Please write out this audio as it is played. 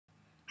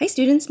Hi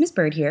students, Miss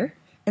Bird here.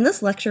 In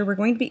this lecture we're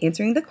going to be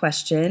answering the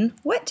question,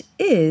 what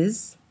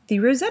is the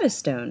Rosetta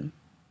Stone?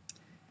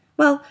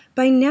 Well,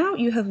 by now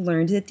you have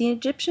learned that the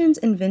Egyptians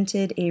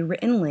invented a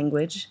written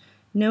language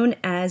known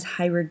as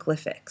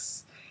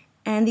hieroglyphics.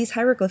 And these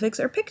hieroglyphics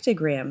are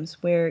pictograms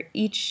where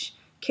each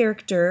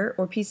character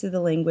or piece of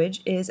the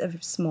language is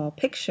a small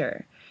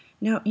picture.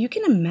 Now, you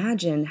can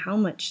imagine how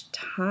much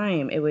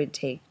time it would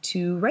take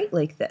to write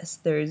like this.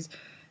 There's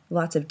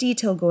lots of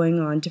detail going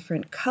on,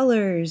 different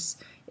colors.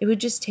 It would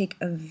just take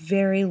a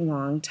very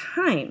long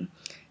time.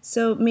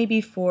 So maybe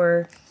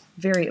for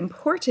very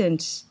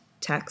important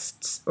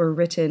texts or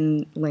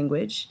written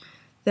language,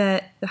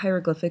 that the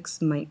hieroglyphics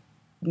might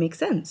make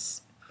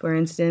sense. For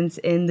instance,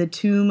 in the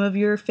tomb of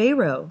your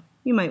pharaoh,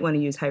 you might want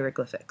to use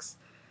hieroglyphics.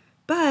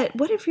 But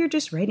what if you're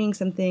just writing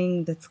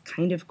something that's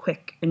kind of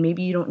quick and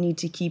maybe you don't need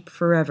to keep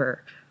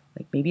forever,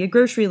 like maybe a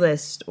grocery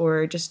list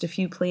or just a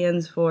few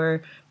plans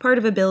for part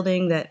of a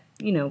building that,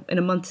 in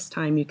a month's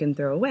time you can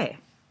throw away?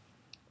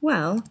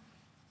 Well,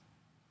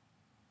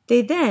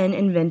 they then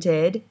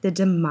invented the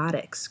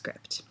Demotic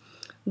script,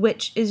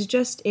 which is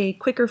just a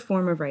quicker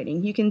form of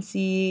writing. You can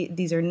see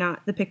these are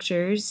not the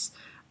pictures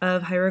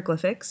of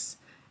hieroglyphics.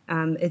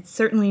 It's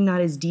certainly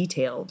not as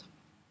detailed.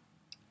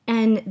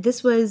 And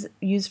this was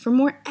used for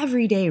more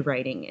everyday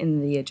writing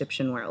in the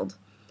Egyptian world.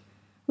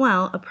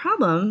 Well, a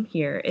problem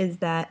here is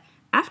that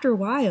after a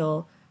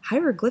while,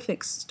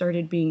 hieroglyphics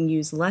started being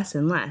used less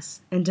and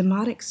less, and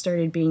Demotic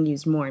started being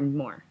used more and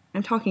more.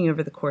 I'm talking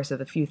over the course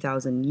of a few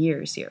thousand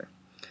years here.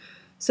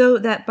 So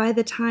that by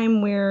the time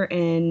we're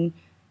in,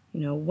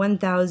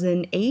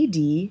 1000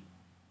 AD,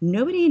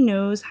 nobody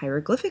knows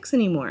hieroglyphics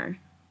anymore.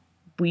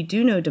 We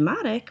do know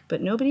Demotic,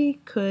 but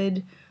nobody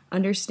could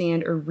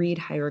understand or read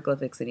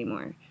hieroglyphics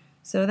anymore.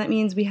 So that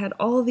means we had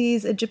all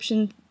these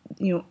Egyptian,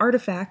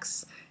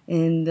 artifacts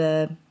in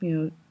the,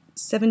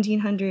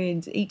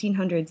 1700s,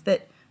 1800s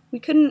that we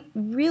couldn't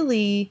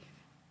really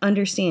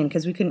understand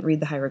because we couldn't read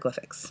the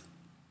hieroglyphics.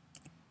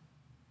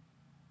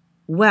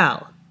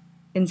 Well,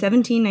 in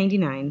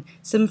 1799,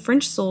 some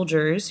French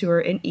soldiers who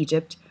are in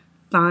Egypt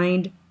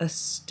find a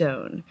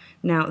stone.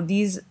 Now,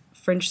 these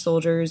French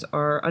soldiers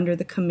are under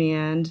the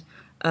command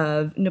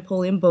of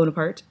Napoleon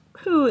Bonaparte,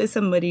 who is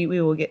somebody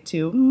we will get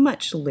to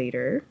much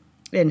later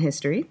in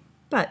history,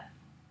 but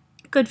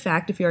good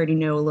fact if you already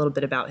know a little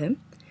bit about him.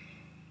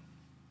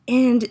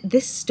 And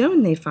this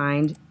stone they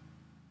find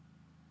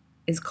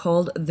is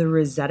called the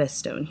Rosetta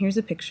Stone. Here's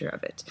a picture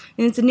of it.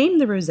 And it's named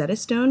the Rosetta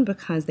Stone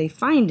because they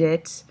find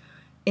it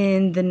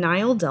in the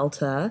Nile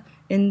Delta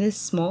in this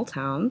small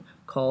town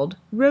called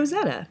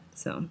Rosetta.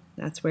 So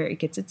that's where it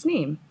gets its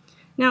name.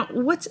 Now,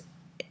 what's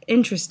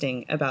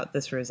interesting about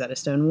this Rosetta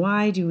Stone?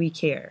 Why do we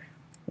care?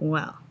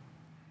 Well,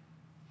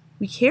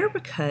 we care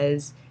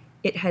because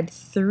it had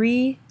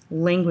 3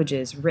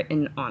 languages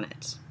written on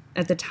it.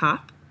 At the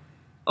top,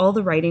 all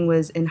the writing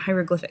was in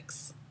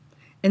hieroglyphics.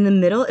 In the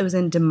middle, it was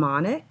in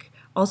Demotic,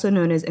 also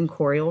known as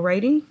enchorial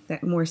writing,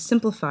 that more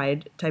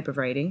simplified type of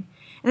writing.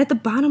 And at the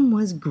bottom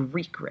was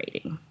Greek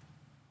writing.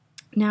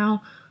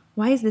 Now,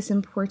 why is this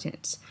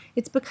important?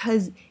 It's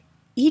because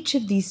each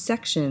of these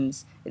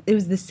sections, it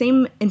was the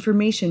same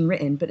information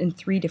written, but in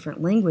 3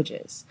 different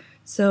languages.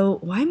 So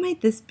why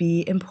might this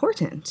be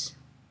important?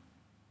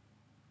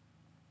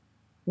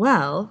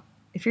 Well,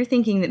 if you're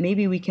thinking that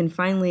maybe we can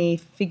finally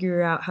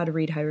figure out how to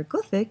read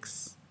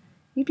hieroglyphics,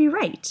 you'd be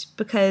right,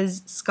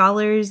 because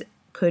scholars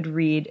could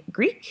read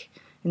Greek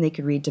and they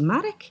could read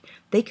Demotic.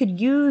 They could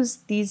use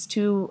these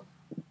 2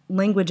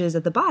 languages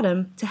at the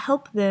bottom to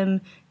help them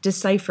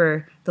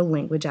decipher the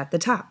language at the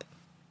top.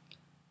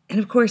 And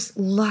of course,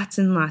 lots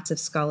and lots of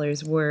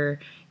scholars were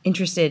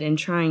interested in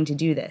trying to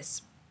do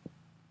this.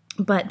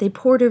 But they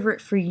pored over it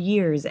for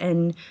years,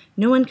 and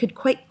no one could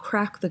quite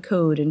crack the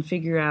code and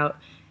figure out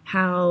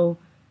how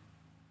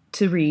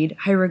to read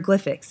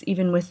hieroglyphics,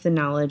 even with the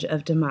knowledge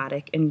of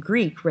Demotic and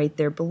Greek right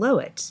there below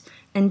it,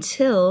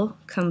 until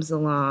comes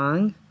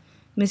along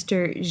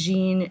Mr.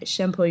 Jean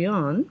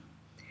Champollion,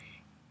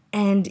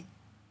 and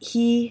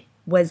he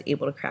was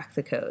able to crack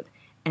the code.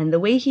 And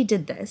the way he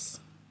did this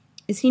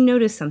is he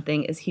noticed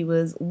something as he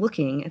was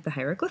looking at the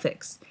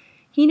hieroglyphics.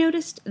 He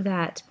noticed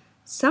that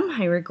some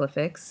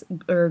hieroglyphics,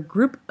 or a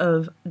group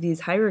of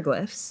these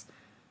hieroglyphs,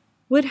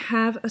 would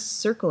have a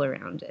circle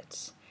around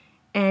it.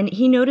 And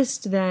he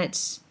noticed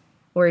that,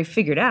 or he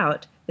figured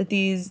out, that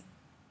these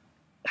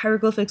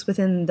hieroglyphics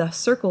within the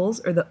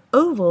circles or the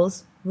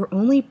ovals were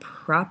only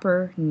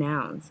proper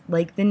nouns,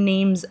 like the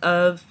names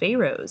of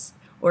pharaohs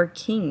or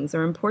kings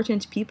or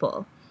important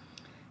people.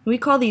 We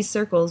call these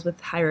circles with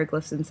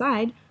hieroglyphs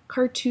inside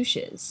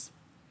cartouches.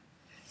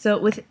 So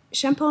with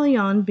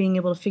Champollion being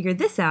able to figure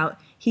this out,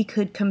 he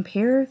could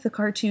compare the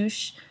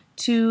cartouche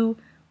to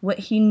what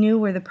he knew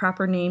were the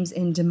proper names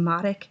in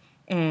Demotic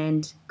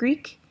and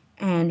Greek,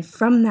 and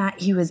from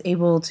that he was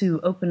able to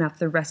open up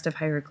the rest of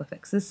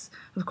hieroglyphics. This,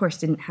 of course,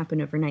 didn't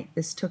happen overnight.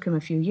 This took him a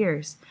few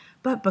years.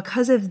 But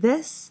because of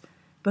this,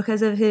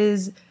 because of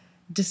his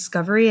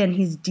discovery and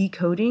his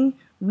decoding,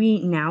 we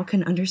now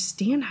can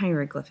understand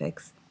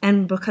hieroglyphics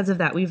And because of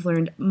that, we've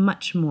learned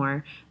much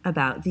more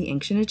about the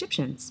ancient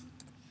Egyptians.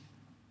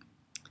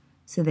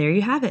 So there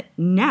you have it.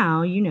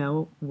 Now you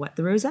know what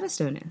the Rosetta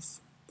Stone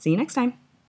is. See you next time.